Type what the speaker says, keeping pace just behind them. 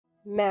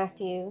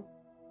Matthew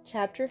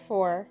chapter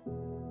 4,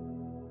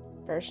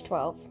 verse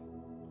 12.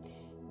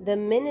 The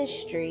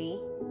ministry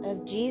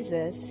of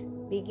Jesus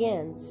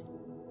begins.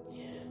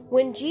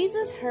 When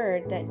Jesus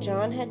heard that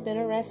John had been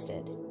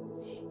arrested,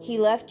 he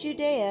left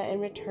Judea and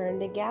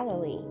returned to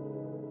Galilee.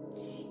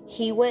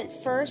 He went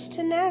first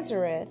to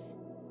Nazareth,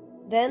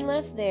 then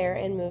left there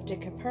and moved to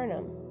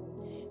Capernaum,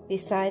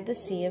 beside the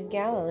Sea of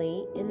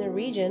Galilee, in the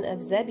region of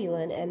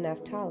Zebulun and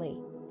Naphtali.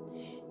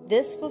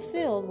 This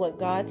fulfilled what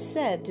God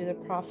said through the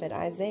prophet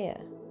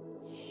Isaiah.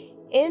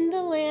 In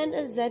the land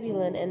of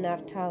Zebulun and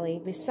Naphtali,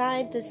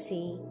 beside the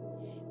sea,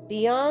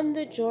 beyond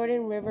the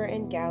Jordan River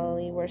in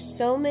Galilee, where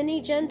so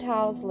many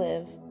Gentiles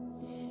live,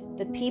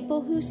 the people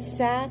who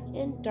sat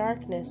in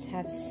darkness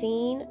have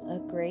seen a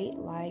great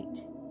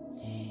light.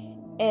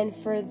 And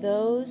for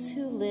those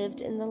who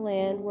lived in the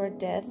land where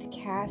death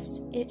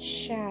cast its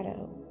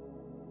shadow,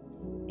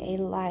 a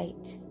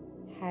light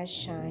has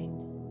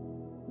shined.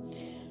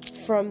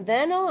 From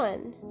then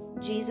on,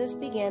 Jesus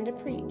began to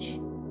preach,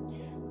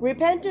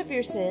 "Repent of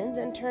your sins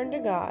and turn to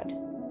God,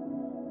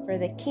 for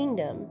the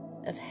kingdom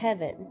of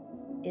heaven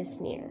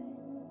is near."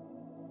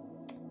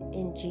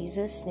 In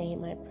Jesus'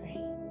 name I pray.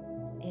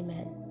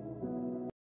 Amen.